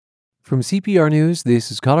From CPR News,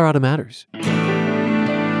 this is Colorado Matters.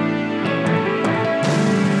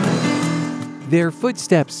 Their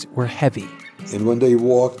footsteps were heavy. And when they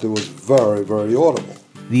walked, it was very, very audible.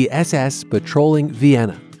 The SS patrolling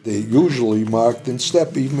Vienna. They usually marked in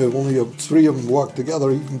step. Even if only three of them walked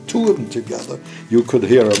together, even two of them together, you could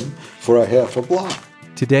hear them for a half a block.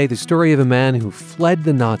 Today, the story of a man who fled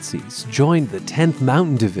the Nazis, joined the 10th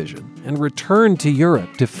Mountain Division, and returned to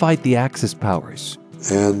Europe to fight the Axis powers.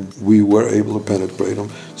 And we were able to penetrate them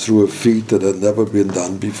through a feat that had never been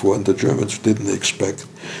done before, and the Germans didn't expect.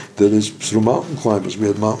 That is, through mountain climbers. We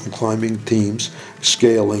had mountain climbing teams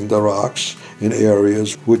scaling the rocks in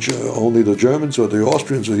areas which only the Germans or the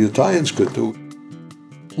Austrians or the Italians could do.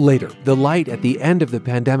 Later, the light at the end of the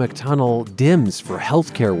pandemic tunnel dims for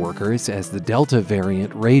healthcare workers as the Delta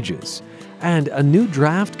variant rages, and a new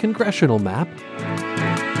draft congressional map.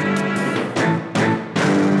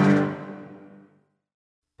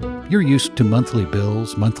 You're used to monthly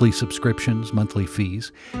bills, monthly subscriptions, monthly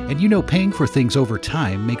fees, and you know paying for things over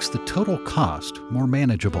time makes the total cost more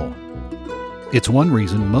manageable. It's one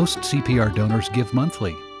reason most CPR donors give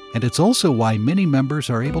monthly, and it's also why many members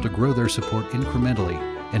are able to grow their support incrementally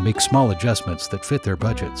and make small adjustments that fit their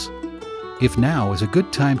budgets. If now is a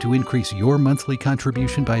good time to increase your monthly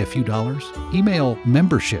contribution by a few dollars, email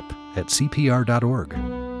membership@cpr.org.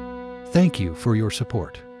 Thank you for your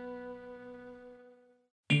support.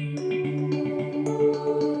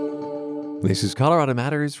 This is Colorado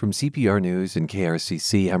Matters from CPR News and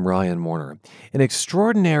KRCC. I'm Ryan Warner. An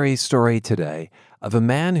extraordinary story today of a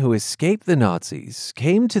man who escaped the Nazis,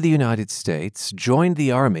 came to the United States, joined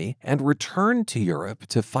the army, and returned to Europe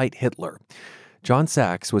to fight Hitler. John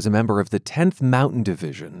Sachs was a member of the 10th Mountain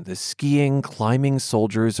Division, the skiing, climbing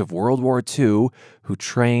soldiers of World War II who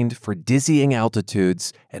trained for dizzying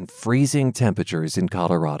altitudes and freezing temperatures in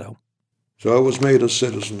Colorado. So I was made a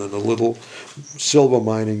citizen in a little silver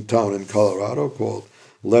mining town in Colorado called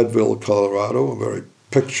Leadville, Colorado, a very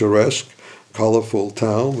picturesque, colorful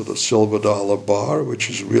town with a silver dollar bar, which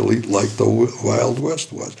is really like the Wild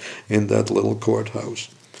West was in that little courthouse.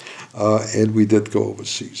 And we did go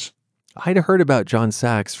overseas. I'd heard about John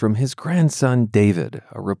Sachs from his grandson, David,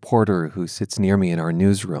 a reporter who sits near me in our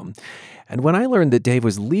newsroom. And when I learned that Dave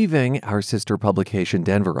was leaving our sister publication,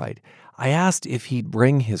 Denverite, I asked if he'd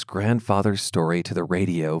bring his grandfather's story to the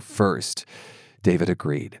radio first. David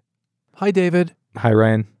agreed. Hi, David. Hi,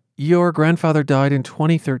 Ryan. Your grandfather died in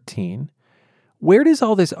 2013. Where does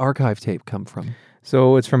all this archive tape come from?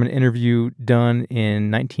 So it's from an interview done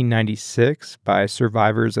in 1996 by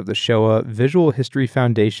survivors of the Shoah Visual History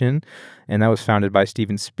Foundation, and that was founded by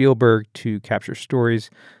Steven Spielberg to capture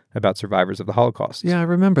stories about survivors of the Holocaust. Yeah, I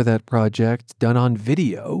remember that project done on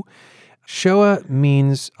video. Shoah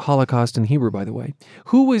means Holocaust in Hebrew, by the way.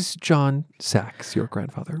 Who was John Sachs, your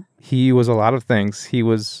grandfather? He was a lot of things. He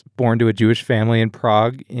was born to a Jewish family in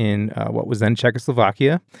Prague in what was then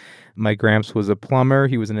Czechoslovakia. My gramps was a plumber.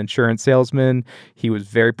 He was an insurance salesman. He was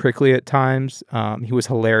very prickly at times. He was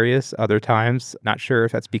hilarious other times. Not sure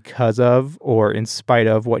if that's because of or in spite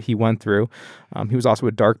of what he went through. He was also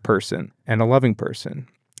a dark person and a loving person.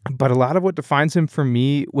 But a lot of what defines him for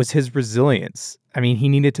me was his resilience. I mean, he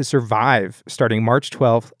needed to survive starting March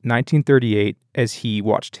 12th, 1938, as he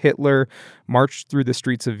watched Hitler march through the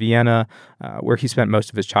streets of Vienna, where he spent most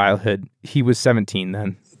of his childhood. He was 17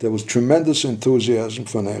 then. There was tremendous enthusiasm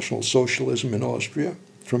for National Socialism in Austria,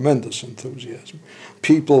 tremendous enthusiasm.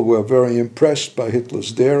 People were very impressed by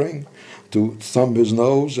Hitler's daring to thumb his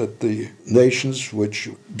nose at the nations which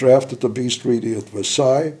drafted the peace treaty at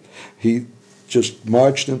Versailles. He just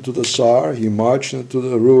marched into the Saar, he marched into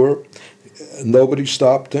the Ruhr, nobody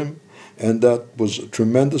stopped him, and that was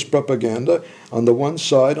tremendous propaganda on the one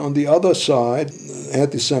side. On the other side,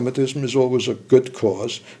 anti-Semitism is always a good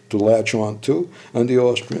cause to latch on to, and the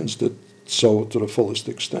Austrians did so to the fullest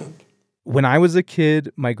extent. When I was a kid,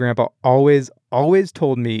 my grandpa always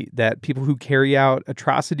told me that people who carry out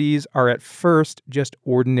atrocities are at first just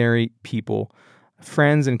ordinary people.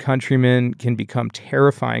 Friends and countrymen can become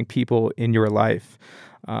terrifying people in your life.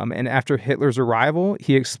 And after Hitler's arrival,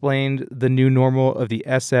 he explained the new normal of the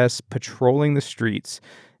SS patrolling the streets,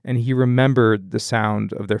 and he remembered the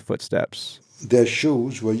sound of their footsteps. Their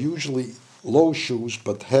shoes were usually low shoes,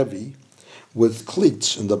 but heavy, with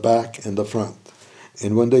cleats in the back and the front.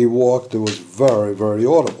 And when they walked, it was very, very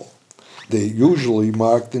audible. They usually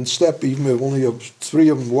marked in step. Even if only three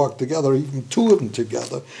of them walked together, even two of them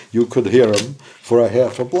together, you could hear them for a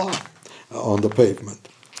half a block on the pavement,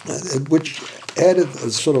 which added a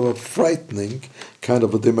sort of a frightening kind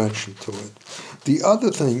of a dimension to it. The other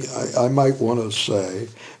thing I might want to say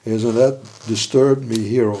is, and that disturbed me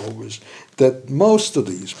here always, that most of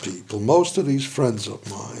these people, most of these friends of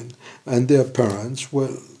mine and their parents were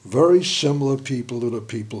very similar people to the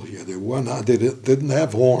people here. They didn't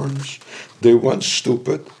have horns. They weren't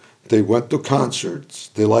stupid. They went to concerts.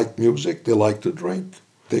 They liked music. They liked to drink.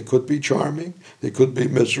 They could be charming. They could be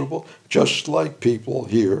miserable, just like people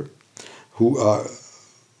here who are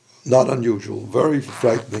not unusual, very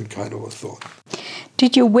frightening kind of a thought.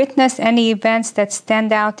 Did you witness any events that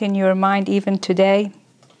stand out in your mind even today?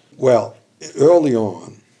 Well, early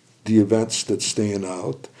on, the events that stand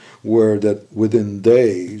out were that within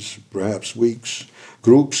days, perhaps weeks,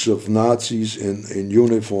 groups of Nazis in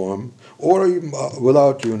uniform, or even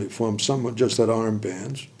without uniform, some just had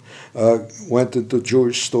armbands, went into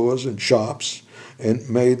Jewish stores and shops and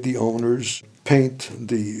made the owners paint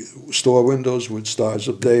the store windows with Stars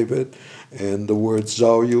of David and the word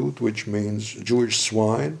Zawyut, which means Jewish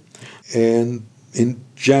swine, and in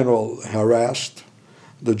general harassed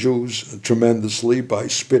the Jews tremendously by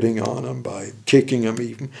spitting on them, by kicking them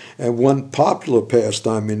even. And one popular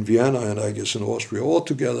pastime in Vienna and I guess in Austria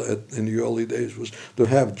altogether in the early days was to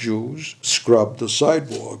have Jews scrub the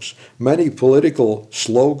sidewalks. Many political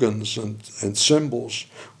slogans and symbols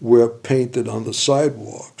were painted on the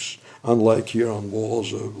sidewalks, unlike here on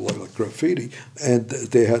walls or like graffiti. And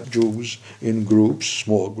they had Jews in groups,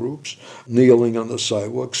 small groups, kneeling on the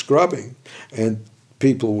sidewalk, scrubbing. And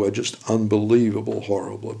people were just unbelievable,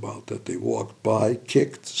 horrible about that. They walked by,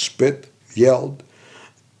 kicked, spit, yelled,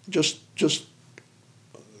 just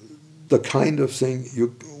the kind of thing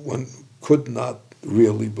one could not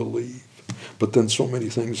really believe. But then so many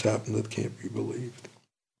things happen that can't be believed.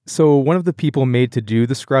 So one of the people made to do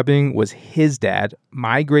the scrubbing was his dad,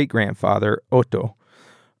 my great-grandfather, Otto.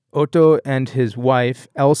 Otto and his wife,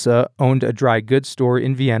 Elsa, owned a dry goods store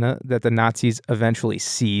in Vienna that the Nazis eventually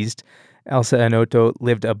seized. Elsa and Otto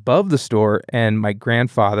lived above the store, and my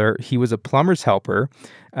grandfather, he was a plumber's helper,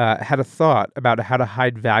 had a thought about how to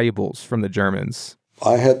hide valuables from the Germans.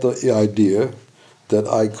 I had the idea that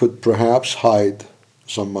I could perhaps hide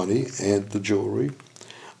some money and the jewelry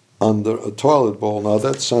under a toilet bowl. Now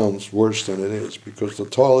that sounds worse than it is, because the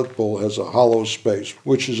toilet bowl has a hollow space,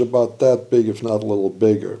 which is about that big, if not a little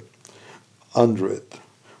bigger, under it.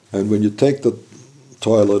 And when you take the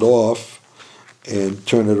toilet off and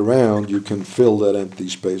turn it around, you can fill that empty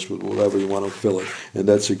space with whatever you want to fill it. And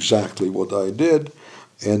that's exactly what I did.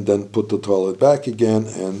 And then put the toilet back again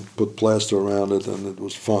and put plaster around it, and it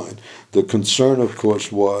was fine. The concern, of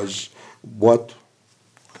course, was what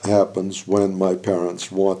happens when my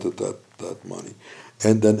parents wanted that money.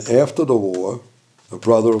 And then after the war, a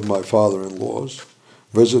brother of my father-in-law's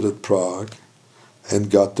visited Prague and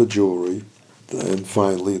got the jewelry. And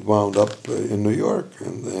finally it wound up in New York,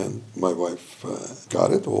 and my wife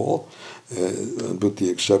got it all, and with the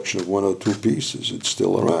exception of one or two pieces, it's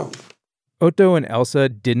still around. Otto and Elsa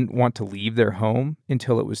didn't want to leave their home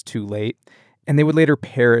until it was too late, and they would later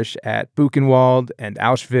perish at Buchenwald and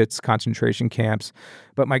Auschwitz concentration camps.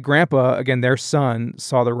 But my grandpa, again, their son,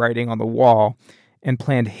 saw the writing on the wall and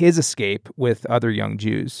planned his escape with other young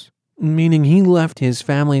Jews. Meaning he left his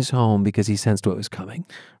family's home because he sensed what was coming.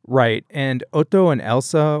 Right, and Otto and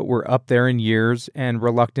Elsa were up there in years and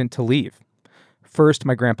reluctant to leave. First,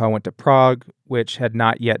 my grandpa went to Prague, which had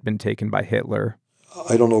not yet been taken by Hitler.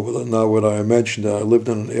 I don't know whether I mentioned that I lived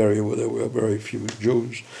in an area where there were very few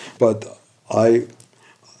Jews, but I,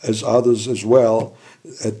 as others as well,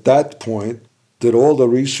 at that point, did all the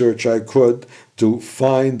research I could to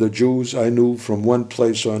find the Jews I knew from one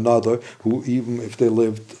place or another, who even if they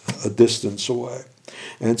lived a distance away.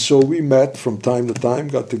 And so we met from time to time,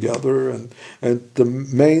 got together, and the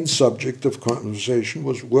main subject of conversation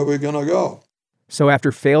was where we're going to go. So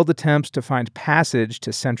after failed attempts to find passage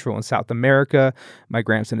to Central and South America, my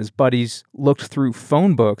gramps and his buddies looked through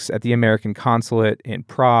phone books at the American consulate in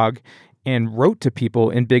Prague and wrote to people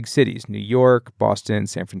in big cities, New York, Boston,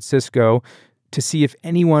 San Francisco, to see if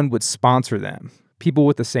anyone would sponsor them, people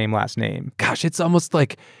with the same last name. Gosh, it's almost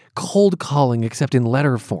like cold calling, except in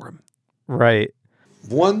letter form. Right.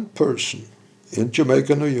 One person in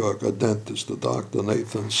Jamaica, New York, a dentist, the Dr.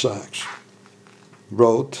 Nathan Sachs,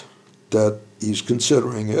 wrote that he's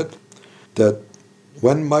considering it, that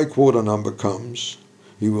when my quota number comes,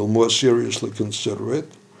 he will more seriously consider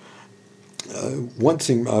it. One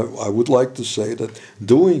thing I would like to say, that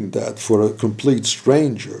doing that for a complete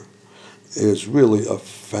stranger is really a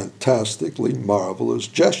fantastically marvelous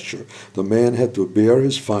gesture. The man had to bear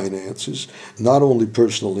his finances, not only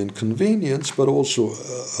personal inconvenience, but also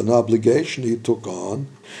an obligation he took on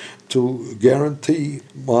to guarantee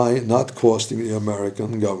my not costing the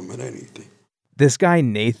American government anything. This guy,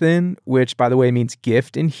 Nathan, which, by the way, means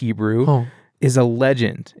gift in Hebrew, is a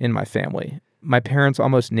legend in my family. My parents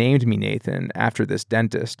almost named me Nathan after this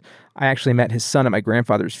dentist. I actually met his son at my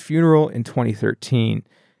grandfather's funeral in 2013.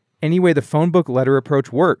 Anyway, the phone book letter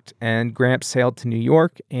approach worked, and Gramps sailed to New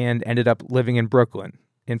York and ended up living in Brooklyn,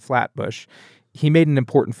 in Flatbush. He made an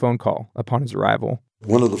important phone call upon his arrival.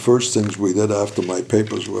 One of the first things we did after my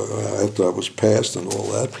papers were, after I was passed and all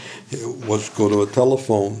that, was go to a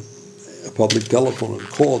public telephone, and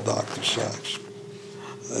call Dr. Sachs.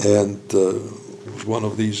 And it was one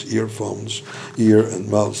of these earphones, ear and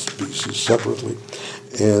mouthpieces separately.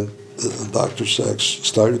 And Dr. Sachs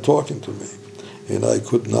started talking to me. And I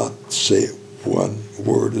could not say one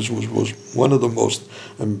word. This was one of the most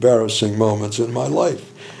embarrassing moments in my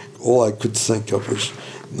life. All I could think of was,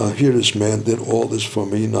 now here this man did all this for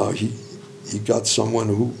me. Now he got someone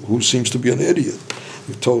who seems to be an idiot,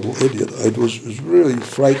 a total idiot. It really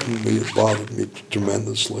frightened me. It bothered me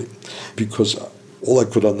tremendously, because all I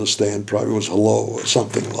could understand probably was hello or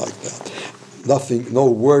something like that. Nothing, no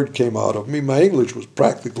word came out of me. My English was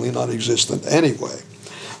practically non-existent anyway.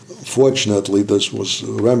 Fortunately, this was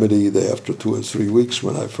remedied after 2 or 3 weeks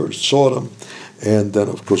when I first saw them. And then,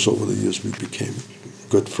 of course, over the years, we became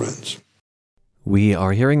good friends. We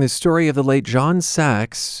are hearing the story of the late John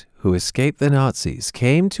Sachs, who escaped the Nazis,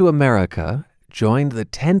 came to America, joined the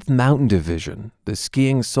 10th Mountain Division, the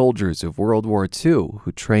skiing soldiers of World War II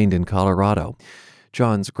who trained in Colorado.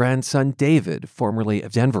 John's grandson, David, formerly a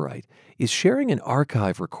Denverite, is sharing an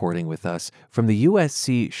archive recording with us from the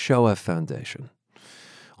USC Shoah Foundation.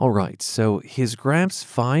 All right, so his Gramps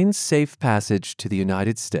finds safe passage to the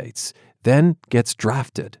United States, then gets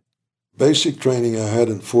drafted. Basic training I had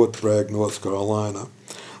in Fort Bragg, North Carolina,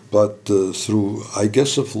 but through, I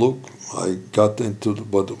guess, a fluke, I got into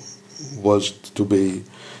what was to be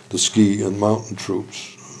the ski and mountain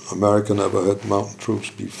troops. America never had mountain troops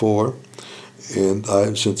before, and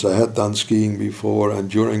since I had done skiing before, and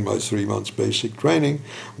during my 3 months basic training,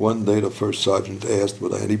 one day the first sergeant asked,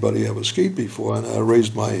 would anybody ever skied before? And I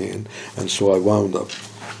raised my hand, and so I wound up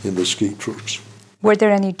in the ski troops. Were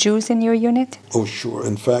there any Jews in your unit? Oh, sure.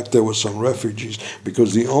 In fact, there were some refugees,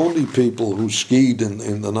 because the only people who skied in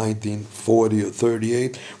the 1940 or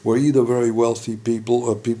 38 were either very wealthy people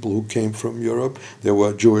or people who came from Europe. There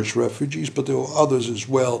were Jewish refugees, but there were others as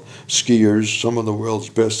well, skiers, some of the world's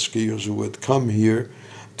best skiers who had come here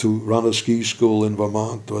to run a ski school in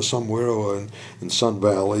Vermont or somewhere, or in Sun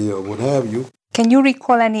Valley or what have you. Can you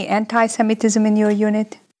recall any anti-Semitism in your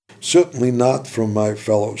unit? Certainly not from my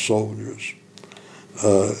fellow soldiers.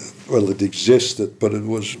 Well, it existed, but it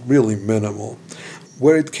was really minimal.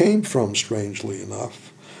 Where it came from, strangely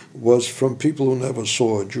enough, was from people who never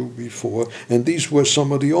saw a Jew before, and these were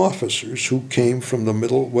some of the officers who came from the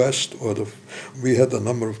Middle West, we had a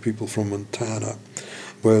number of people from Montana,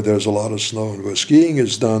 where there's a lot of snow and where skiing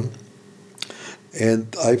is done.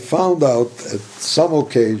 And I found out at some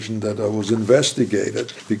occasion that I was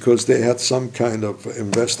investigated because they had some kind of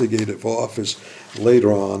investigative office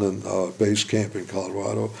later on in our base camp in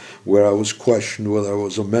Colorado, where I was questioned whether I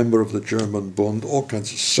was a member of the German Bund, all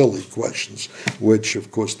kinds of silly questions, which,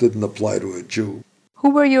 of course, didn't apply to a Jew. Who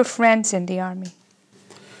were your friends in the Army?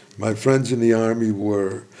 My friends in the Army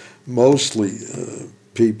were mostly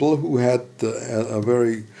people who had a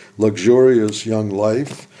very luxurious young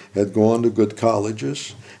life, had gone to good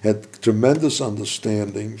colleges, had tremendous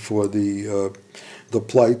understanding for the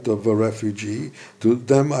plight of a refugee. To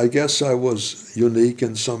them, I guess I was unique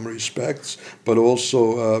in some respects, but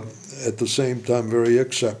also at the same time very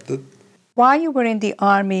accepted. While you were in the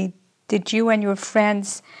Army, did you and your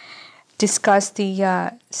friends discuss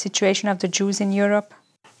the situation of the Jews in Europe?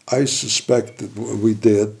 I suspect that we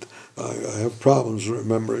did. I have problems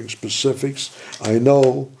remembering specifics. I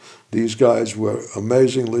know these guys were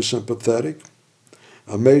amazingly sympathetic,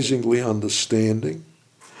 amazingly understanding.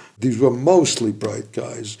 These were mostly bright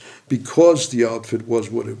guys. Because the outfit was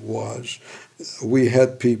what it was, we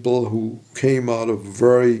had people who came out of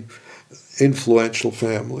very influential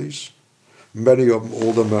families, many of them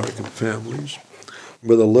old American families,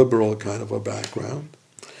 with a liberal kind of a background.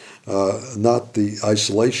 Not the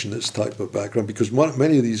isolationist type of background, because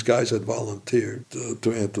many of these guys had volunteered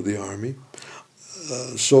to enter the Army.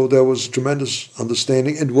 So there was tremendous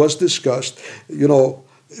understanding. It was discussed. You know,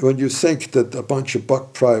 when you think that a bunch of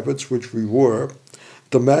buck privates, which we were,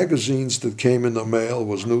 The magazines that came in the mail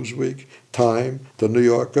was Newsweek, Time, The New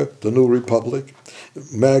Yorker, The New Republic,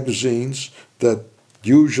 magazines that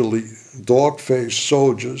usually dog-faced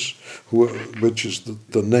soldiers, which is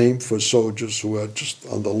the name for soldiers who are just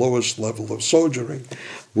on the lowest level of soldiering,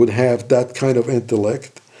 would have that kind of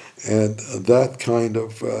intellect and that kind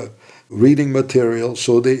of reading material.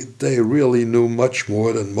 So they really knew much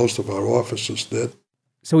more than most of our officers did.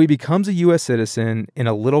 So he becomes a U.S. citizen in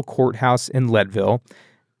a little courthouse in Leadville.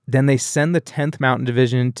 Then they send the 10th Mountain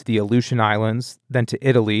Division to the Aleutian Islands, then to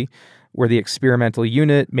Italy, where the experimental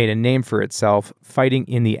unit made a name for itself, fighting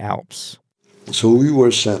in the Alps. So we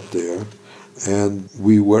were sent there, and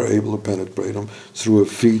we were able to penetrate them through a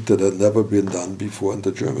feat that had never been done before, and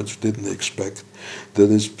the Germans didn't expect.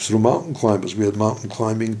 That is, through mountain climbers. We had mountain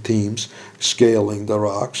climbing teams scaling the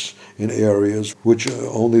rocks in areas which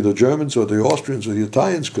only the Germans or the Austrians or the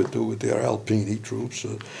Italians could do with their Alpini troops,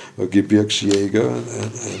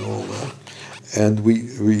 Gebirgsjäger and all that. And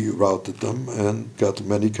we routed them and got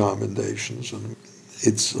many commendations. And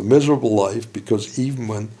it's a miserable life because even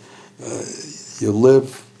when you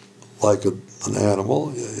live like an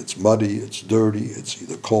animal, it's muddy, it's dirty, it's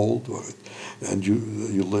either cold, and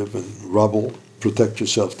you live in rubble, protect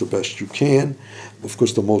yourself the best you can. Of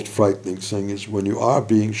course, the most frightening thing is when you are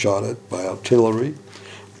being shot at by artillery,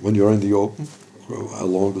 when you're in the open,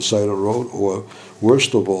 along the side of the road, or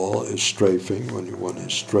worst of all is strafing, when one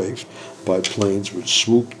is strafed by planes which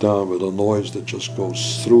swoop down with a noise that just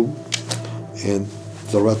goes through, and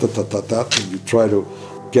the rat-a-tat-tat-tat, and you try to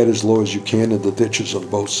get as low as you can in the ditches on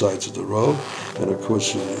both sides of the road, and of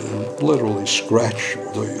course you literally scratch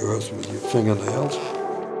the earth with your fingernails.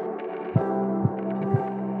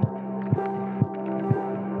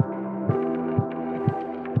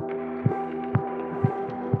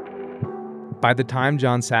 By the time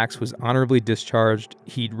John Sachs was honorably discharged,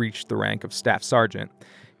 he'd reached the rank of staff sergeant.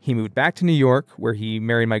 He moved back to New York, where he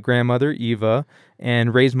married my grandmother, Eva,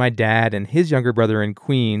 and raised my dad and his younger brother in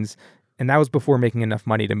Queens, and that was before making enough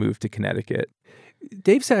money to move to Connecticut.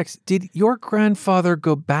 Dave Sachs, did your grandfather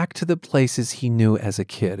go back to the places he knew as a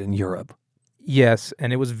kid in Europe? Yes,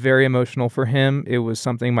 and it was very emotional for him. It was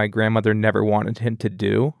something my grandmother never wanted him to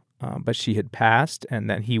do, but she had passed, and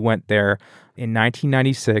then he went there in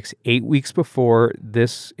 1996, 8 weeks before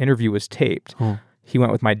this interview was taped. He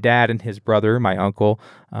went with my dad and his brother, my uncle.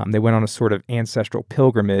 They went on a sort of ancestral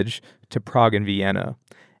pilgrimage to Prague and Vienna.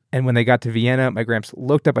 And when they got to Vienna, my gramps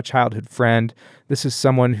looked up a childhood friend. This is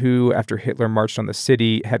someone who, after Hitler marched on the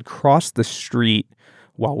city, had crossed the street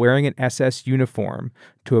while wearing an SS uniform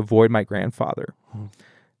to avoid my grandfather.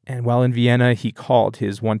 And while in Vienna, he called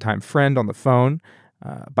his one-time friend on the phone.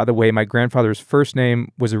 By the way, my grandfather's first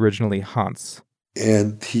name was originally Hans.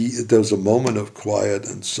 And there was a moment of quiet,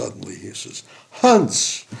 and suddenly he says,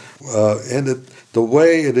 Hans! And the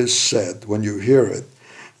way it is said, when you hear it,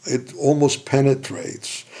 it almost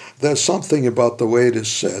penetrates. There's something about the way it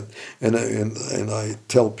is said, and I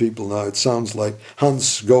tell people now, it sounds like,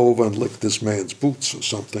 Hans, go over and lick this man's boots, or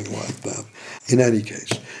something like that. In any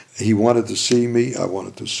case, he wanted to see me, I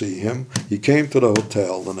wanted to see him. He came to the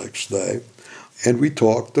hotel the next day, and we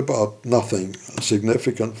talked about nothing, a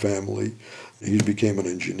significant family. He became an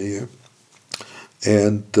engineer.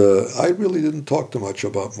 And I really didn't talk too much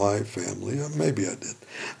about my family. Maybe I did.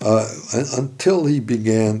 Until he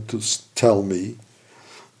began to tell me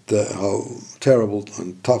how terrible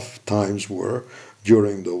and tough times were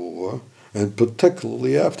during the war, and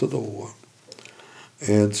particularly after the war.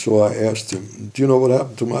 And so I asked him, do you know what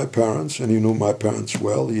happened to my parents? And he knew my parents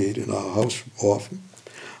well. He ate in our house often.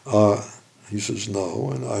 He says,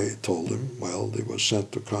 no. And I told him, well, they were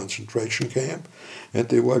sent to concentration camp, and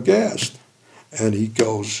they were gassed. And he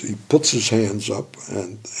puts his hands up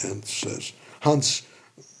and says, Hans,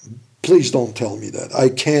 please don't tell me that. I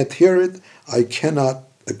can't hear it. I cannot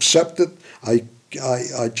accept it.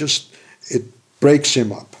 It breaks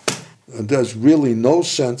him up. And there's really no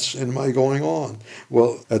sense in my going on.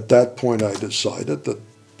 Well, at that point, I decided that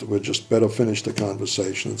we'd just better finish the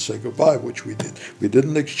conversation and say goodbye, which we did. We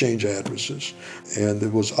didn't exchange addresses, and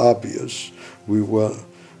it was obvious we were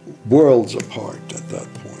worlds apart at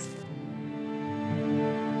that point.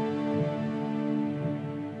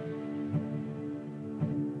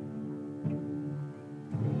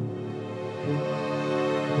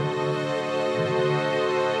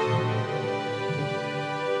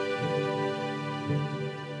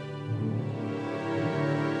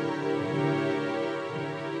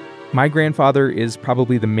 My grandfather is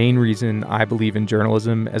probably the main reason I believe in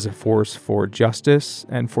journalism as a force for justice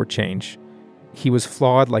and for change. He was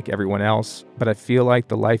flawed like everyone else, but I feel like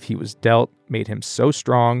the life he was dealt made him so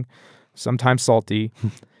strong, sometimes salty.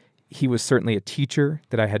 He was certainly a teacher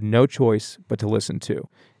that I had no choice but to listen to.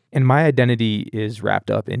 And my identity is wrapped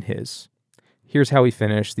up in his. Here's how he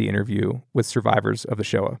finished the interview with survivors of the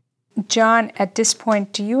Shoah. John, at this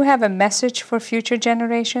point, do you have a message for future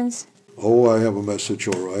generations? Oh, I have a message,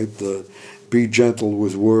 all right. Be gentle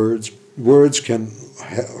with words. Words can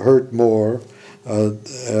hurt more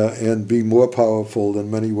and be more powerful than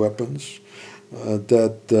many weapons.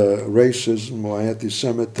 That racism or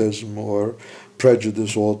anti-Semitism or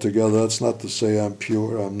prejudice altogether, that's not to say I'm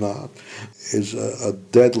pure, I'm not, is a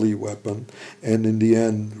deadly weapon, and in the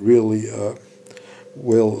end really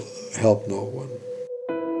will help no one.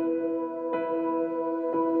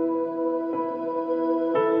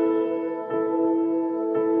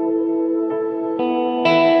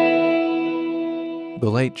 The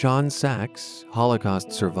late John Sachs,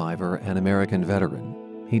 Holocaust survivor and American veteran.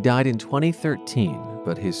 He died in 2013,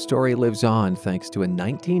 but his story lives on thanks to a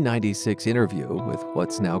 1996 interview with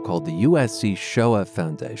what's now called the USC Shoah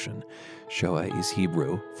Foundation. Shoah is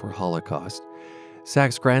Hebrew for Holocaust.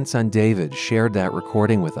 Sachs' grandson David shared that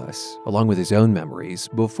recording with us, along with his own memories,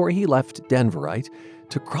 before he left Denverite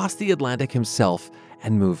to cross the Atlantic himself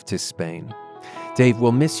and move to Spain. Dave,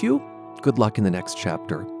 we'll miss you. Good luck in the next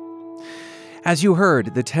chapter. As you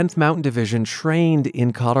heard, the 10th Mountain Division trained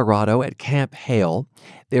in Colorado at Camp Hale.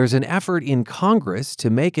 There's an effort in Congress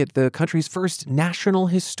to make it the country's first National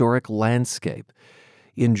Historic Landscape.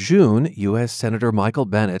 In June, U.S. Senator Michael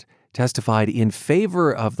Bennet testified in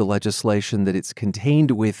favor of the legislation that it's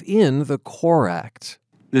contained within the CORE Act.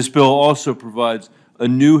 This bill also provides a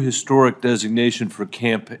new historic designation for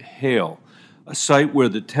Camp Hale, a site where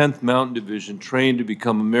the 10th Mountain Division trained to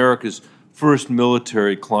become America's first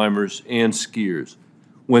military climbers and skiers.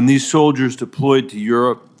 When these soldiers deployed to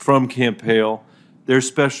Europe from Camp Hale, their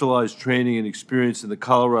specialized training and experience in the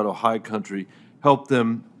Colorado high country helped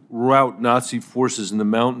them rout Nazi forces in the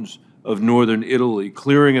mountains of northern Italy,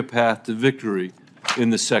 clearing a path to victory in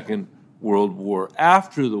the Second World War.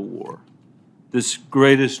 After the war, this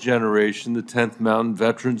greatest generation, the 10th Mountain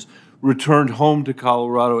veterans, returned home to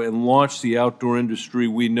Colorado and launched the outdoor industry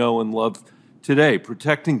we know and love today.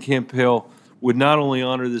 Protecting Camp Hale would not only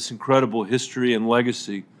honor this incredible history and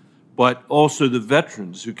legacy, but also the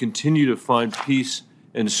veterans who continue to find peace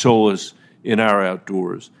and solace in our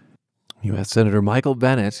outdoors. U.S. Senator Michael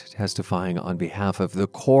Bennet testifying on behalf of the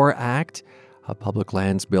CORE Act, a public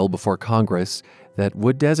lands bill before Congress that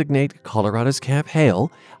would designate Colorado's Camp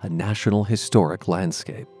Hale a National Historic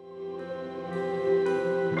Landscape.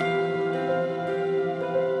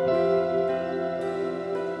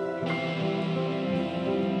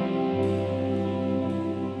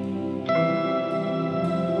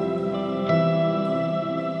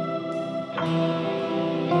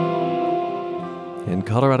 And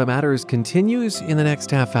Colorado Matters continues in the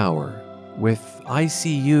next half hour with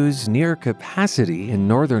ICUs near capacity in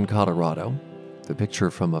northern Colorado. The picture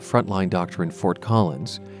from a frontline doctor in Fort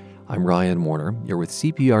Collins. I'm Ryan Warner. You're with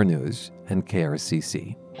CPR News and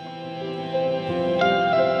KRCC.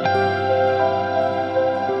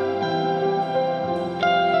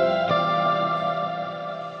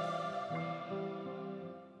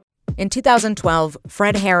 In 2012,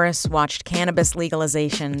 Fred Harris watched cannabis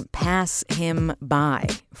legalization pass him by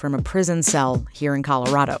from a prison cell here in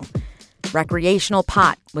Colorado. Recreational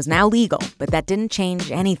pot was now legal, but that didn't change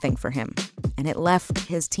anything for him. And it left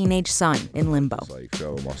his teenage son in limbo.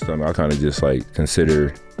 Fell in my stomach. I kind of just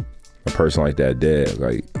consider a person like that dead,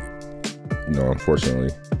 unfortunately.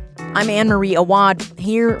 I'm Anne-Marie Awad.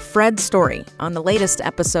 Hear Fred's story on the latest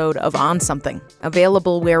episode of On Something,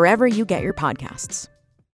 available wherever you get your podcasts.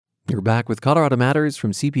 You're back with Colorado Matters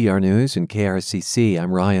from CPR News and KRCC.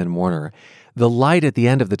 I'm Ryan Warner. The light at the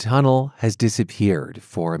end of the tunnel has disappeared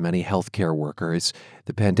for many healthcare workers.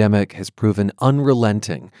 The pandemic has proven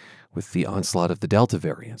unrelenting with the onslaught of the Delta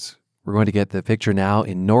variants. We're going to get the picture now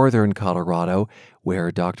in northern Colorado,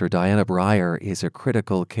 where Dr. Diana Breyer is a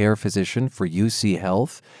critical care physician for UC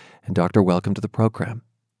Health. And Doctor, welcome to the program.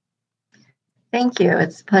 Thank you.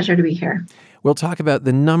 It's a pleasure to be here. We'll talk about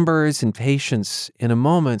the numbers and patients in a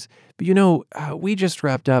moment. But we just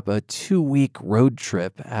wrapped up a 2-week road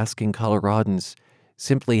trip asking Coloradans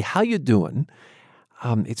simply, how you doing?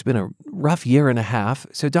 It's been a rough year and a half.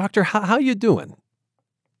 So, Doctor, how you doing?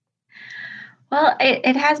 Well,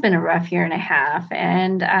 it has been a rough year and a half.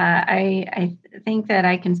 And I think that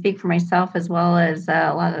I can speak for myself as well as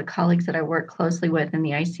a lot of the colleagues that I work closely with in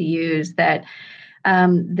the ICUs that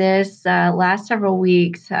this last several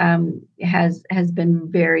weeks has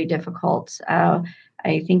been very difficult.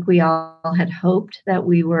 I think we all had hoped that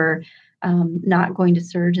we were not going to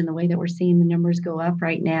surge in the way that we're seeing the numbers go up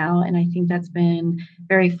right now. And I think that's been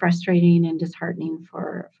very frustrating and disheartening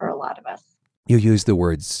for a lot of us. You use the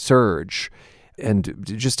word surge, and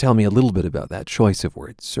just tell me a little bit about that choice of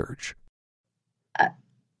word, surge.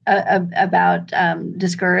 About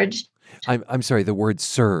discouraged. I'm sorry, the word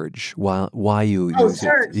surge. Why you use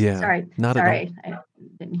surge. it? Yeah, Sorry, not sorry, at all. I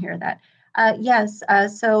didn't hear that. Yes.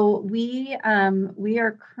 So we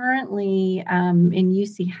are currently in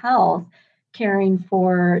UC Health caring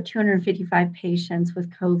for 255 patients with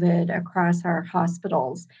COVID across our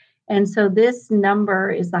hospitals. And so this number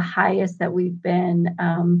is the highest that we've been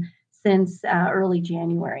since early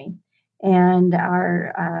January, and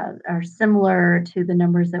are similar to the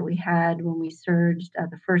numbers that we had when we surged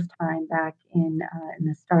the first time back in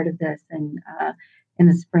the start of this in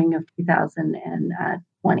the spring of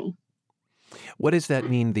 2020. What does that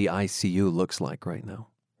mean the ICU looks like right now?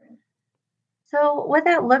 So what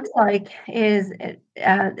that looks like is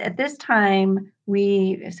at this time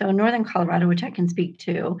so in Northern Colorado, which I can speak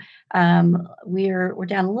to, we're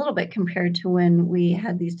down a little bit compared to when we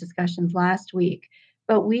had these discussions last week,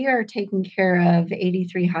 but we are taking care of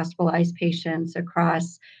 83 hospitalized patients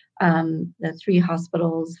across the 3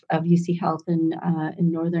 hospitals of UC Health in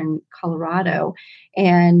Northern Colorado,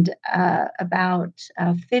 and about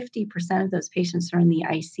 50% of those patients are in the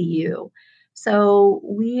ICU. So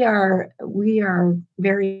we are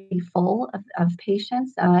very full of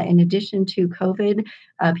patients. In addition to COVID,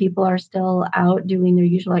 people are still out doing their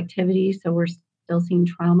usual activities. So we're still seeing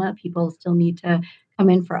trauma. People still need to come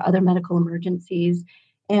in for other medical emergencies.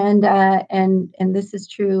 And this is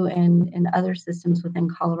true in other systems within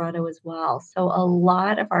Colorado as well. So a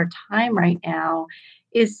lot of our time right now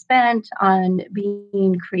is spent on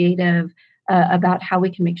being creative about how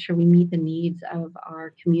we can make sure we meet the needs of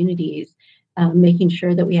our communities. Making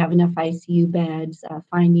sure that we have enough ICU beds,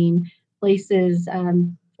 finding places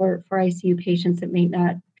for ICU patients that may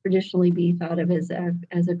not traditionally be thought of as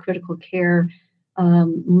a critical care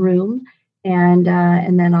room, and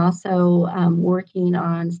then also working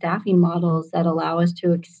on staffing models that allow us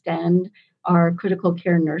to extend our critical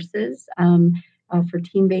care nurses for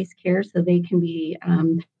team-based care, so they can be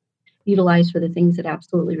utilized for the things that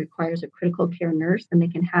absolutely requires a critical care nurse, and they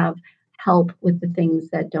can have help with the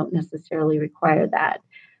things that don't necessarily require that.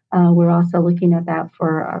 We're also looking at that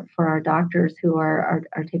for our doctors who are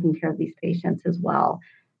taking care of these patients as well.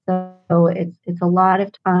 So it's a lot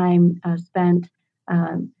of time spent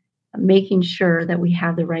making sure that we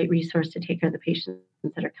have the right resource to take care of the patients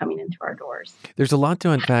that are coming into our doors. There's a lot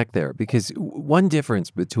to unpack there, because one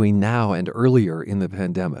difference between now and earlier in the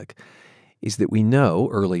pandemic is that we know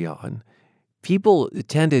early on people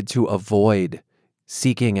tended to avoid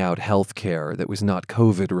seeking out health care that was not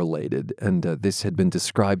COVID related. And this had been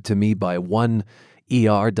described to me by one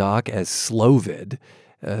ER doc as Slovid,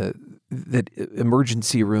 that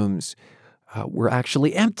emergency rooms were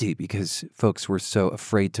actually empty because folks were so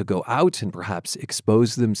afraid to go out and perhaps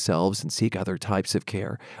expose themselves and seek other types of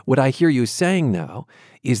care. What I hear you saying now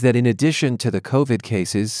is that in addition to the COVID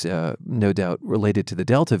cases, no doubt related to the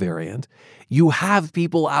Delta variant, you have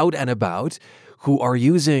people out and about who are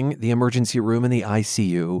using the emergency room and the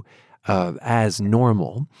ICU as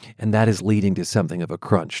normal, and that is leading to something of a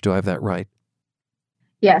crunch. Do I have that right?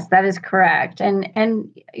 Yes, that is correct. And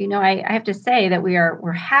I have to say that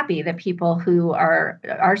we're happy that people who are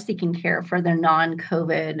seeking care for their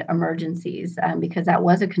non-COVID emergencies, because that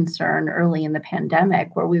was a concern early in the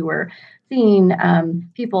pandemic, where we were seeing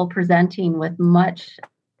people presenting with much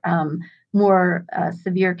more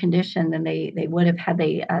severe condition than they would have had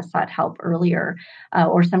they sought help earlier,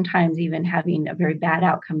 or sometimes even having a very bad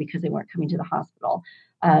outcome because they weren't coming to the hospital.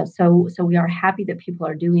 So we are happy that people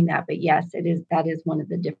are doing that. But yes, that is one of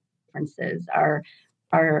the differences.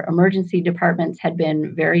 Our emergency departments had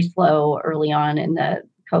been very slow early on in the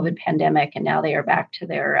COVID pandemic, and now they are back to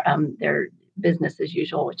their business as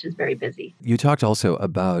usual, which is very busy. You talked also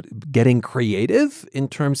about getting creative in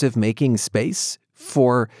terms of making space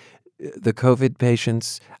for the COVID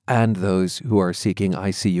patients and those who are seeking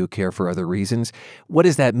ICU care for other reasons. What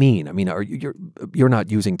does that mean? I mean, you're not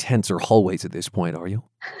using tents or hallways at this point, are you?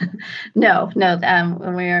 No,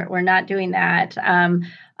 we're not doing that.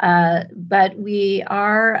 But we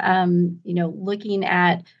are, looking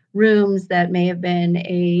at rooms that may have been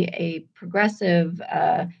a progressive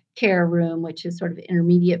care room, which is sort of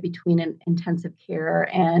intermediate between an intensive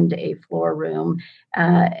care and a floor room,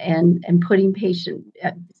 and putting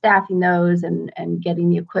staffing those and getting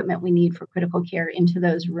the equipment we need for critical care into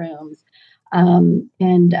those rooms,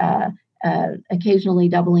 and occasionally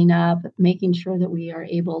doubling up, making sure that we are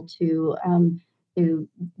able to to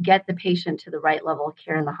get the patient to the right level of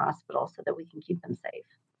care in the hospital so that we can keep them safe.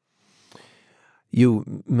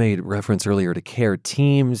 You made reference earlier to care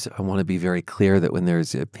teams. I want to be very clear that when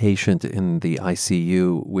there's a patient in the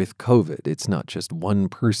ICU with COVID, it's not just one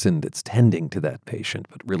person that's tending to that patient,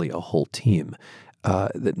 but really a whole team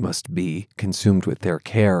that must be consumed with their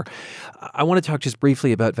care. I want to talk just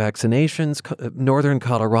briefly about vaccinations. Northern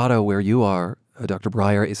Colorado, where you are, Dr.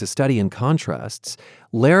 Breyer, is a study in contrasts.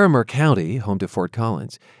 Larimer County, home to Fort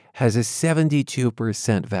Collins, has a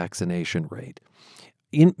 72% vaccination rate.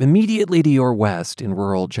 Immediately to your west in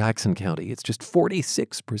rural Jackson County, it's just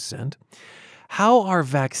 46%. How are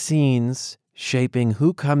vaccines shaping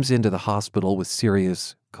who comes into the hospital with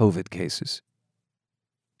serious COVID cases?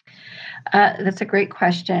 That's a great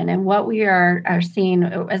question. And what we are seeing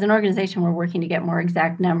as an organization, we're working to get more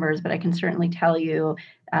exact numbers, but I can certainly tell you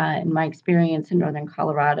in my experience in Northern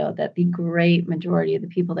Colorado that the great majority of the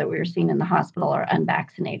people that we are seeing in the hospital are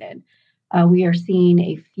unvaccinated. We are seeing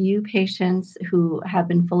a few patients who have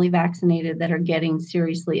been fully vaccinated that are getting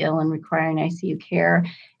seriously ill and requiring ICU care.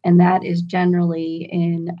 And that is generally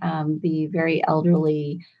in the very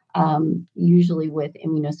elderly, usually with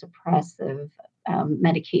immunosuppressive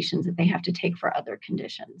medications that they have to take for other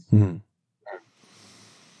conditions. Mm-hmm.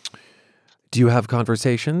 Do you have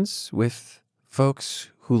conversations with folks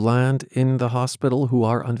who land in the hospital who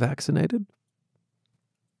are unvaccinated?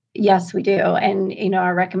 Yes, we do. And,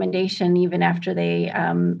 our recommendation, even after they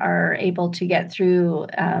are able to get through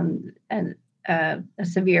a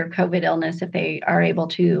severe COVID illness, if they are able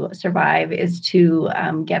to survive, is to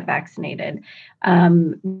get vaccinated. As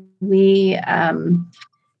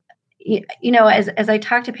I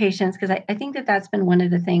talk to patients, because I think that that's been one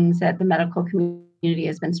of the things that the medical community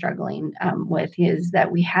has been struggling with, is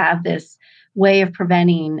that we have this way of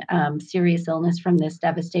preventing serious illness from this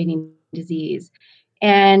devastating disease.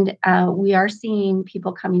 And we are seeing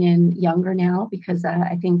people coming in younger now because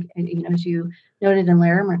I think, as you noted in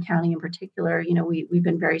Larimer County in particular, we've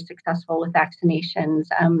been very successful with vaccinations,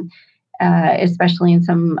 especially in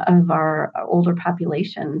some of our older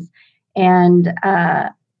populations. And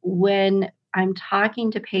when I'm talking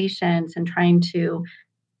to patients and trying to,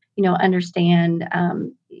 understand,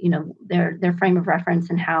 their frame of reference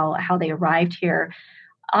and how they arrived here,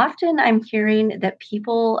 often I'm hearing that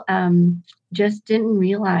people just didn't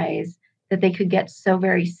realize that they could get so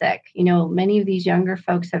very sick. Many of these younger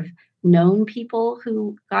folks have known people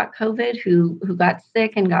who got COVID, who got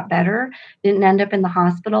sick and got better, didn't end up in the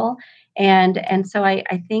hospital. And so I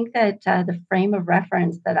think that the frame of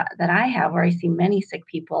reference that I have, where I see many sick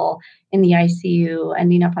people in the ICU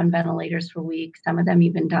ending up on ventilators for weeks, some of them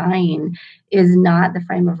even dying, is not the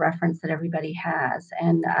frame of reference that everybody has.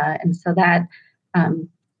 And so that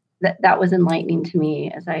was enlightening to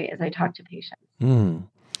me as I talk to patients. Mm.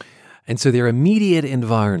 And so their immediate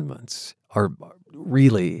environments are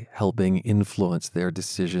really helping influence their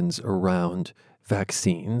decisions around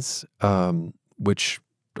vaccines, which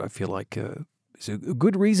I feel like is a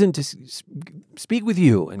good reason to speak with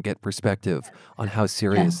you and get perspective on how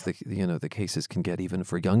serious the cases can get, even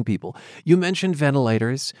for young people. You mentioned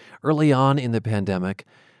ventilators early on in the pandemic.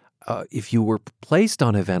 If you were placed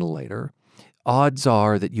on a ventilator, odds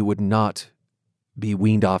are that you would not be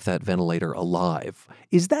weaned off that ventilator alive.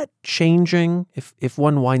 Is that changing if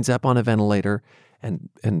one winds up on a ventilator?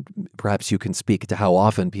 And perhaps you can speak to how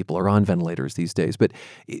often people are on ventilators these days. But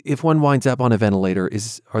if one winds up on a ventilator,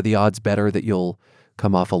 are the odds better that you'll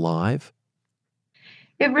come off alive?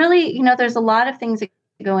 It really, there's a lot of things that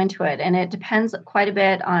go into it, and it depends quite a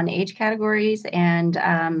bit on age categories and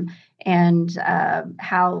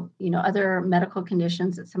how, other medical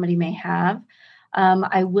conditions that somebody may have.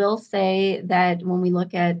 I will say that when we've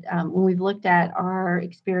looked at our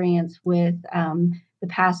experience with the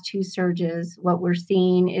past two surges, what we're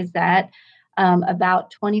seeing is that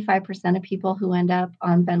about 25% of people who end up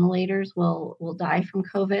on ventilators will die from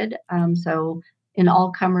COVID. So in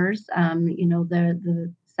all comers,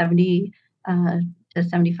 the 70 to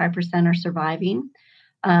 75% are surviving.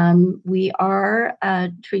 We are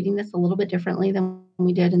treating this a little bit differently than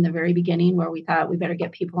we did in the very beginning, where we thought we better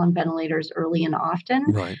get people on ventilators early and often.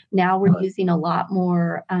 Right. Now we're using a lot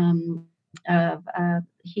more of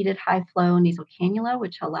heated high flow nasal cannula,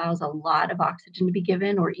 which allows a lot of oxygen to be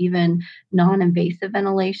given, or even non-invasive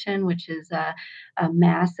ventilation, which is a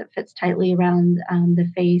mask that fits tightly around the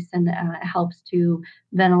face and helps to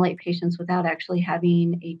ventilate patients without actually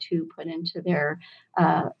having a tube put into their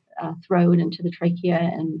throat, into the trachea,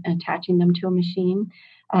 and attaching them to a machine.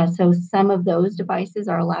 So some of those devices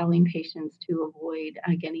are allowing patients to avoid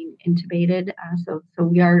getting intubated. So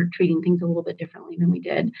we are treating things a little bit differently than we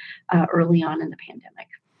did early on in the pandemic.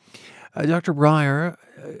 Dr. Breyer,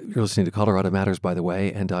 you're listening to Colorado Matters, by the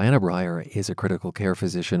way, and Diana Breyer is a critical care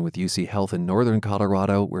physician with UC Health in Northern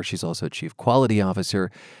Colorado, where she's also Chief Quality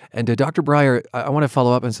Officer. And Dr. Breyer, I want to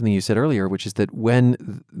follow up on something you said earlier, which is that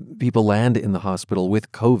when people land in the hospital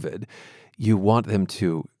with COVID, you want them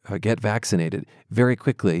to get vaccinated very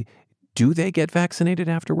quickly. Do they get vaccinated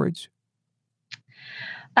afterwards?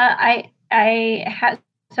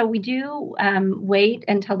 So we do wait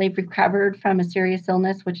until they've recovered from a serious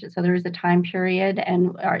illness, so there is a time period,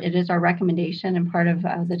 and it is our recommendation and part of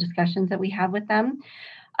the discussions that we have with them.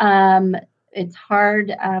 It's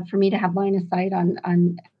hard for me to have line of sight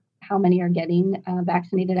on how many are getting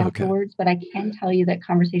vaccinated afterwards, but I can tell you that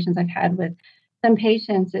conversations I've had with some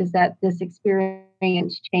patients is that this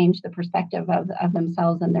experience changed the perspective of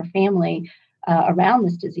themselves and their family around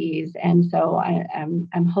this disease, and so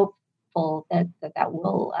I'm hopeful that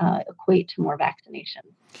will equate to more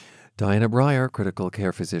vaccinations. Diana Breyer, critical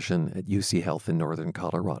care physician at UC Health in Northern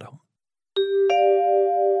Colorado.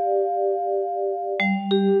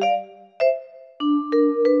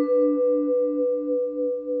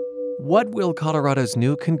 What will Colorado's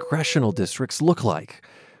new congressional districts look like?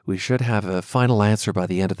 We should have a final answer by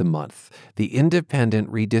the end of the month. The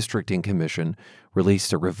Independent Redistricting Commission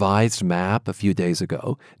released a revised map a few days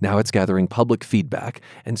ago. Now it's gathering public feedback,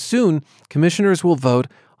 and soon commissioners will vote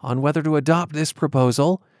on whether to adopt this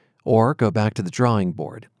proposal or go back to the drawing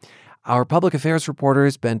board. Our public affairs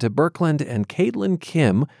reporters Bente Birkeland and Caitlin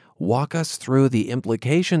Kim walk us through the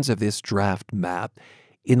implications of this draft map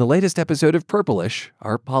in the latest episode of Purplish,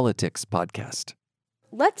 our politics podcast.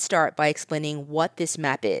 Let's start by explaining what this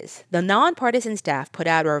map is. The nonpartisan staff put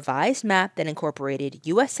out a revised map that incorporated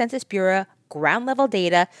U.S. Census Bureau ground-level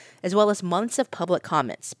data, as well as months of public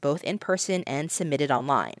comments, both in person and submitted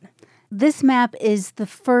online. This map is the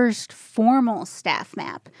first formal staff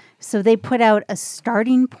map. So they put out a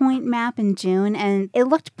starting point map in June, and it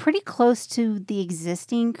looked pretty close to the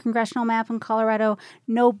existing congressional map in Colorado.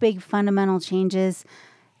 No big fundamental changes.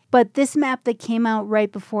 But this map that came out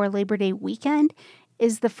right before Labor Day weekend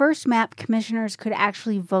is the first map commissioners could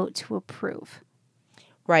actually vote to approve.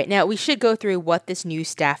 Right. Now, we should go through what this new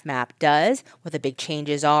staff map does, what the big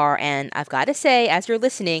changes are, and I've got to say, as you're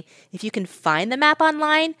listening, if you can find the map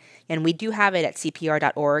online, and we do have it at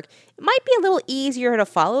cpr.org, it might be a little easier to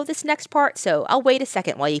follow this next part, so I'll wait a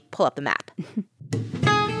second while you pull up the map.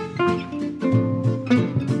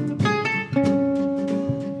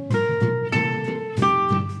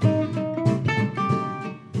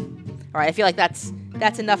 All right, I feel like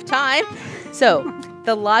that's enough time. So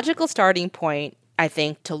the logical starting point, I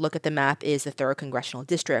think, to look at the map is the 3rd Congressional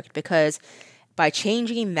District, because by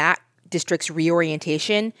changing that district's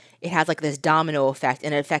reorientation, it has like this domino effect,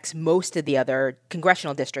 and it affects most of the other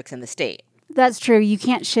congressional districts in the state. That's true. You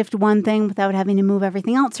can't shift one thing without having to move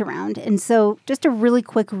everything else around. And so just a really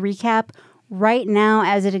quick recap. Right now,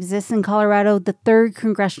 as it exists in Colorado, the 3rd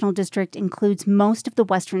Congressional District includes most of the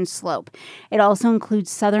western slope. It also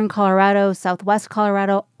includes southern Colorado, southwest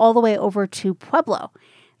Colorado, all the way over to Pueblo.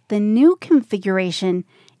 The new configuration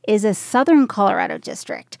is a southern Colorado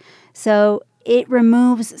district. So it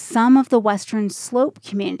removes some of the western slope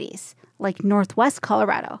communities, like northwest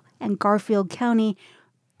Colorado and Garfield County.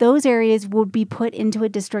 Those areas would be put into a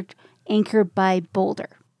district anchored by Boulder.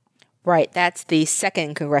 Right, that's the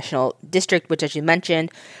 2nd Congressional District, which, as you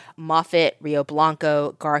mentioned, Moffett, Rio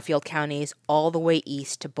Blanco, Garfield counties, all the way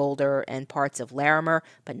east to Boulder and parts of Larimer,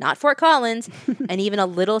 but not Fort Collins, and even a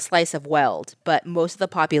little slice of Weld. But most of the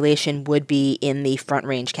population would be in the Front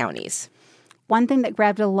Range counties. One thing that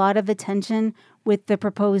grabbed a lot of attention with the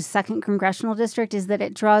proposed 2nd Congressional District is that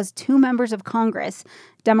it draws 2 members of Congress,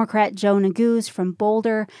 Democrat Joe Neguse from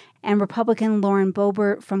Boulder and Republican Lauren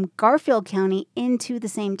Boebert from Garfield County, into the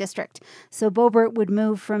same district. So Boebert would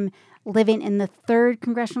move from living in the 3rd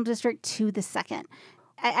Congressional District to the 2nd.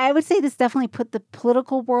 I would say this definitely put the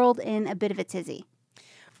political world in a bit of a tizzy.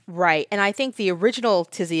 Right, and I think the original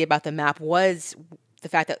tizzy about the map was the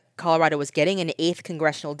fact that Colorado was getting an 8th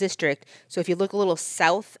congressional district. So if you look a little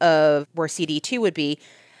south of where CD2 would be,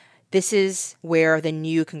 this is where the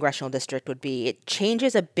new congressional district would be. It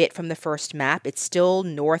changes a bit from the first map. It's still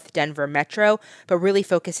North Denver Metro, but really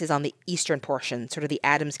focuses on the eastern portion, sort of the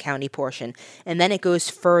Adams County portion. And then it goes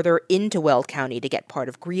further into Weld County to get part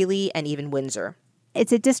of Greeley and even Windsor.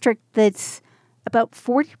 It's a district that's about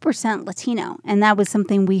 40% Latino, and that was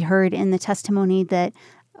something we heard in the testimony, that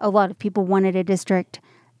a lot of people wanted a district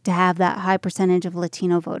to have that high percentage of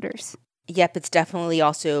Latino voters. Yep, it's definitely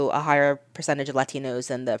also a higher percentage of Latinos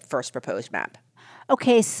than the first proposed map.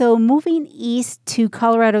 Okay, so moving east to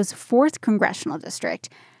Colorado's 4th Congressional District,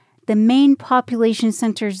 the main population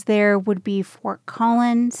centers there would be Fort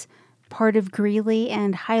Collins, part of Greeley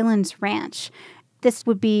and Highlands Ranch. This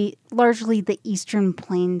would be largely the Eastern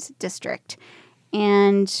Plains district.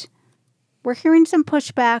 And we're hearing some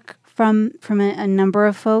pushback from a number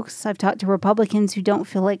of folks. I've talked to Republicans who don't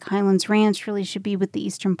feel like Highlands Ranch really should be with the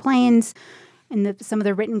Eastern Plains. In some of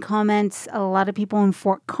the written comments, a lot of people in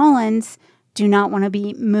Fort Collins do not want to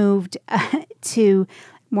be moved to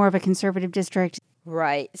more of a conservative district.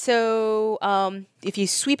 Right. So if you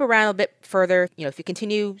sweep around a bit further, if you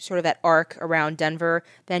continue sort of that arc around Denver,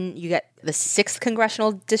 then you get the 6th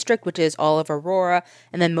Congressional District, which is all of Aurora,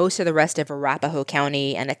 and then most of the rest of Arapahoe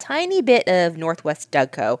County and a tiny bit of Northwest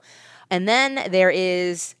Dougco. And then there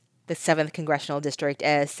is the 7th Congressional District,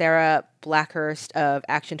 as Sarah Blackhurst of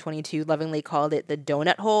Action 22 lovingly called it the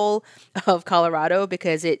donut hole of Colorado,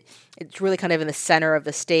 because it's really kind of in the center of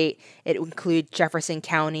the state. It would include Jefferson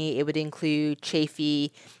County, it would include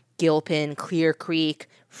Chaffee, Gilpin, Clear Creek,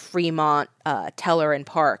 Fremont, Teller, and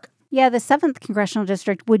Park. Yeah, the 7th Congressional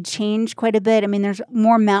District would change quite a bit. I mean, there's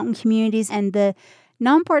more mountain communities, and the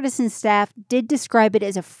nonpartisan staff did describe it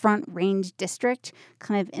as a front range district,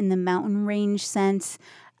 kind of in the mountain range sense.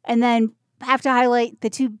 And then have to highlight the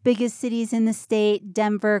 2 biggest cities in the state,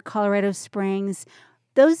 Denver, Colorado Springs.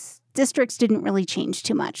 Those districts didn't really change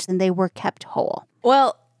too much, and they were kept whole.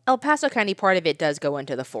 Well, El Paso County, part of it does go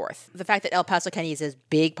into the 4th. The fact that El Paso County is as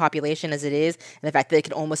big population as it is, and the fact that it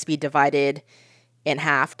can almost be divided in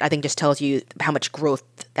half, I think just tells you how much growth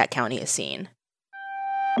that county has seen.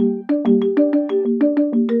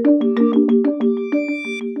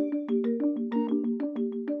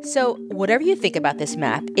 So whatever you think about this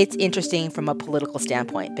map, it's interesting from a political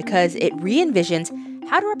standpoint because it re-envisions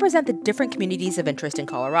how to represent the different communities of interest in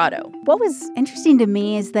Colorado. What was interesting to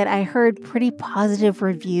me is that I heard pretty positive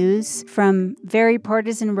reviews from very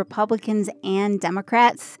partisan Republicans and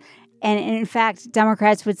Democrats. And in fact,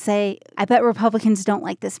 Democrats would say, I bet Republicans don't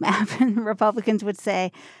like this map. And Republicans would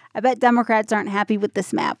say, I bet Democrats aren't happy with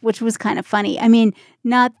this map, which was kind of funny. I mean,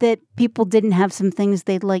 not that people didn't have some things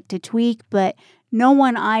they'd like to tweak, but no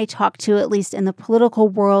one I talked to, at least in the political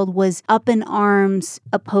world, was up in arms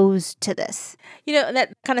opposed to this. And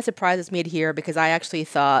that kind of surprises me to hear because I actually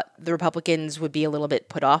thought the Republicans would be a little bit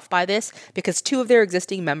put off by this because 2 of their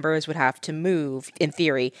existing members would have to move, in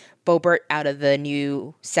theory. Boebert out of the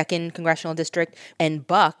new 2nd Congressional District, and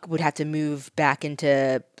Buck would have to move back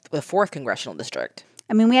into the 4th Congressional District.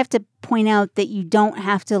 I mean, we have to point out that you don't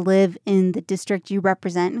have to live in the district you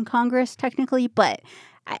represent in Congress, technically, but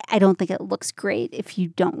I don't think it looks great if you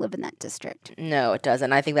don't live in that district. No, it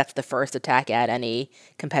doesn't. I think that's the first attack ad any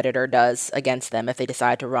competitor does against them if they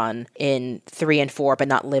decide to run in 3 and 4, but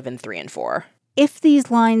not live in 3 and 4. If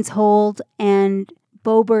these lines hold and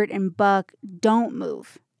Boebert and Buck don't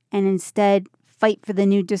move and instead fight for the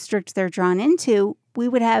new districts they're drawn into, we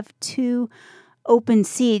would have 2 open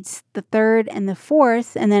seats, the 3rd and the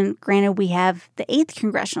 4th. And then granted, we have the 8th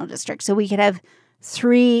Congressional District. So we could have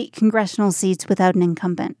 3 congressional seats without an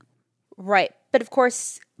incumbent. Right. But of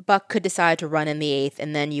course, Buck could decide to run in the 8th,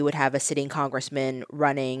 and then you would have a sitting congressman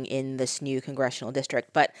running in this new congressional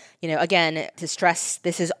district. But, again, to stress,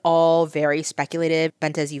 this is all very speculative.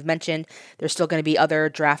 Bent, as you've mentioned, there's still going to be other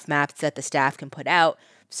draft maps that the staff can put out.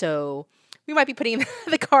 So we might be putting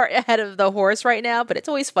the cart ahead of the horse right now, but it's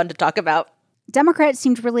always fun to talk about. Democrats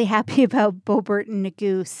seemed really happy about Boebert and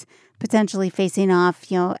Neguse potentially facing off,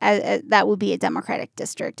 that would be a Democratic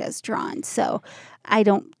district as drawn. So I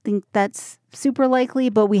don't think that's super likely,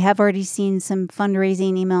 but we have already seen some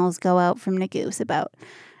fundraising emails go out from Neguse about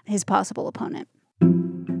his possible opponent.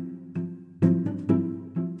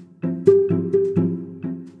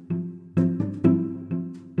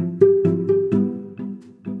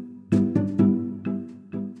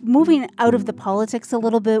 Moving out of the politics a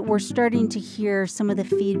little bit, we're starting to hear some of the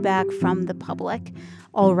feedback from the public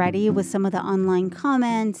already with some of the online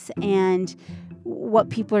comments and what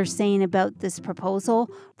people are saying about this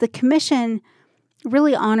proposal. The commission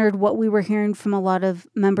really honored what we were hearing from a lot of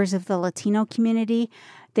members of the Latino community.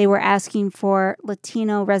 They were asking for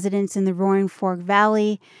Latino residents in the Roaring Fork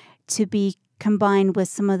Valley to be combined with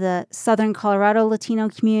some of the southern Colorado Latino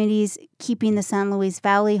communities, keeping the San Luis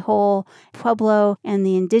Valley whole, Pueblo, and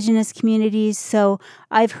the indigenous communities. So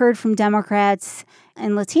I've heard from Democrats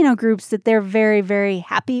and Latino groups that they're very, very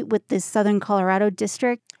happy with this southern Colorado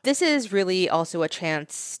district. This is really also a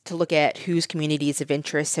chance to look at whose communities of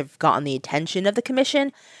interest have gotten the attention of the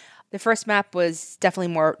commission. The first map was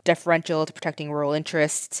definitely more deferential to protecting rural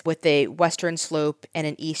interests, with a western slope and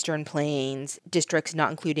an eastern plains districts not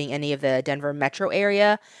including any of the Denver metro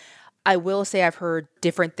area. I will say I've heard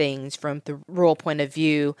different things from the rural point of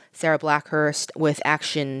view. Sarah Blackhurst with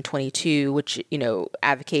Action 22, which,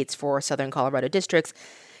 advocates for southern Colorado districts,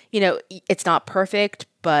 It's not perfect,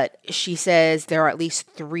 but she says there are at least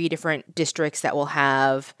 3 different districts that will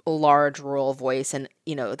have a large rural voice, and,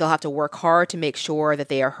 they'll have to work hard to make sure that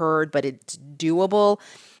they are heard, but it's doable.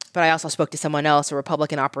 But I also spoke to someone else, a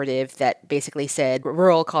Republican operative, that basically said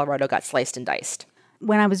rural Colorado got sliced and diced.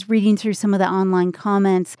 When I was reading through some of the online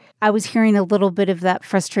comments, I was hearing a little bit of that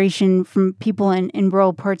frustration from people in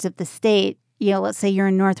rural parts of the state. Let's say you're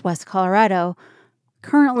in Northwest Colorado.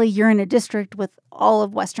 Currently, you're in a district with all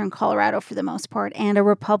of Western Colorado for the most part and a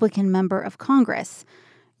Republican member of Congress.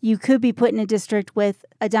 You could be put in a district with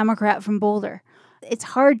a Democrat from Boulder. It's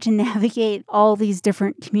hard to navigate all these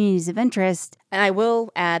different communities of interest. And I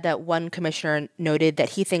will add that one commissioner noted that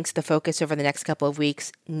he thinks the focus over the next couple of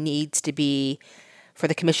weeks needs to be for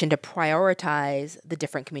the commission to prioritize the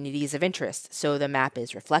different communities of interest. So the map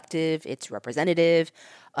is reflective, it's representative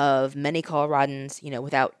of many Coloradans,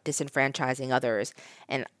 without disenfranchising others.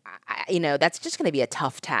 And, that's just going to be a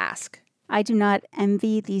tough task. I do not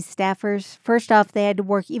envy these staffers. First off, they had to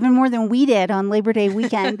work even more than we did on Labor Day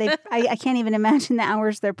weekend. I can't even imagine the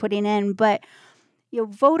hours they're putting in. But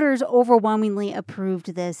voters overwhelmingly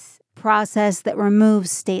approved this process that removes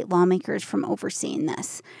state lawmakers from overseeing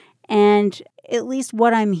this. And at least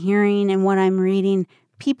what I'm hearing and what I'm reading,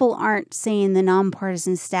 people aren't saying the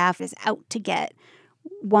nonpartisan staff is out to get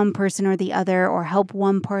one person or the other or help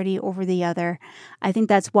one party over the other. I think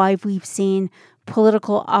that's why we've seen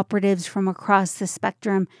political operatives from across the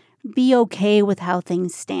spectrum be okay with how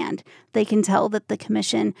things stand. They can tell that the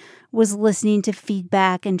commission was listening to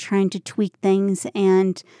feedback and trying to tweak things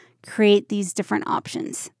and create these different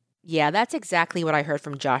options. Yeah, that's exactly what I heard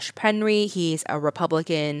from Josh Penry. He's a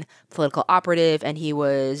Republican political operative, and he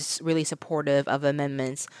was really supportive of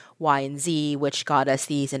amendments Y and Z, which got us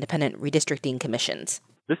these independent redistricting commissions.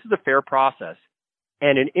 This is a fair process.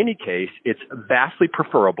 And in any case, it's vastly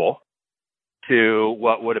preferable to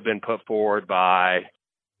what would have been put forward by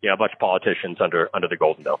a bunch of politicians under the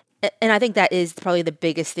Golden Dome. And I think that is probably the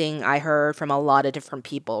biggest thing I heard from a lot of different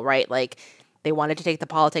people, right? Like, they wanted to take the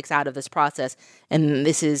politics out of this process, and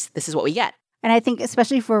this is what we get. And I think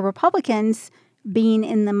especially for Republicans being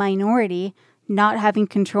in the minority, not having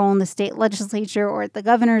control in the state legislature or at the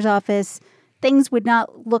governor's office, things would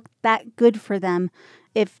not look that good for them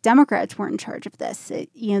if Democrats weren't in charge of this.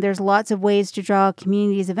 There's lots of ways to draw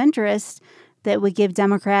communities of interest that would give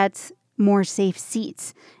Democrats more safe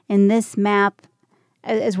seats. And this map,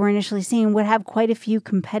 as we're initially seeing, would have quite a few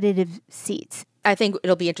competitive seats. I think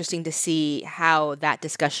it'll be interesting to see how that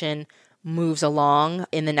discussion moves along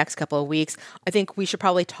in the next couple of weeks. I think we should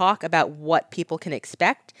probably talk about what people can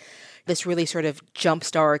expect. This really sort of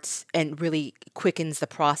jumpstarts and really quickens the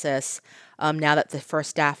process now that the first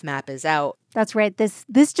staff map is out. That's right.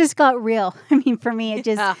 This just got real. I mean, for me,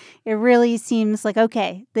 it really seems like,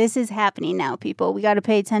 okay, this is happening now, people. We got to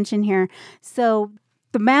pay attention here. So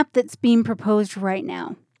the map that's being proposed right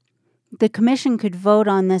now, the commission could vote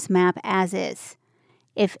on this map as is.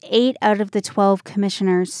 If 8 out of the 12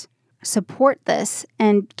 commissioners support this,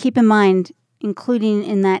 and keep in mind, including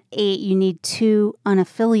in that 8, you need 2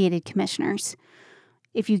 unaffiliated commissioners.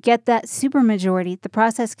 If you get that supermajority, the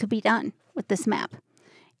process could be done with this map.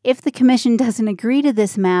 If the commission doesn't agree to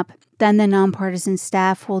this map, then the nonpartisan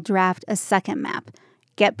staff will draft a second map,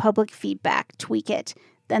 get public feedback, tweak it.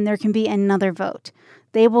 Then there can be another vote.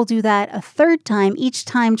 They will do that a third time, each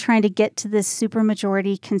time trying to get to this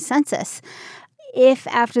supermajority consensus. If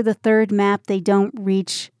after the third map they don't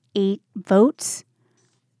reach 8 votes,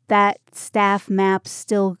 that staff map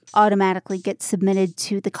still automatically gets submitted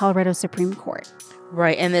to the Colorado Supreme Court.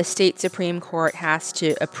 Right, and the state Supreme Court has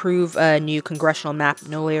to approve a new congressional map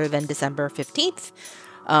no later than December 15th,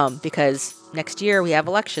 because next year we have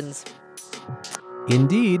elections.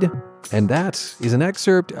 Indeed. And that is an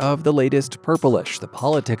excerpt of the latest Purplish, the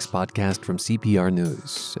politics podcast from CPR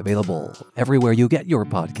News, available everywhere you get your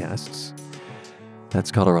podcasts.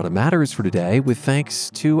 That's Colorado Matters for today, with thanks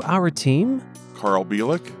to our team. Carl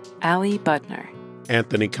Bielik, Allie Budner,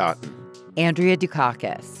 Anthony Cotton, Andrea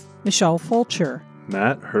Dukakis, Michelle Fulcher,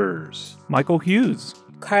 Matt Hers, Michael Hughes,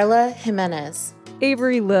 Carla Jimenez,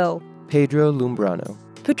 Avery Lill, Pedro Lumbrano,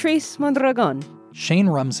 Patrice Mondragon, Shane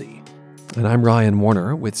Rumsey. And I'm Ryan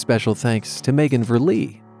Warner, with special thanks to Megan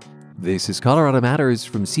Verlee. This is Colorado Matters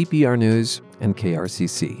from CPR News and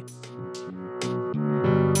KRCC.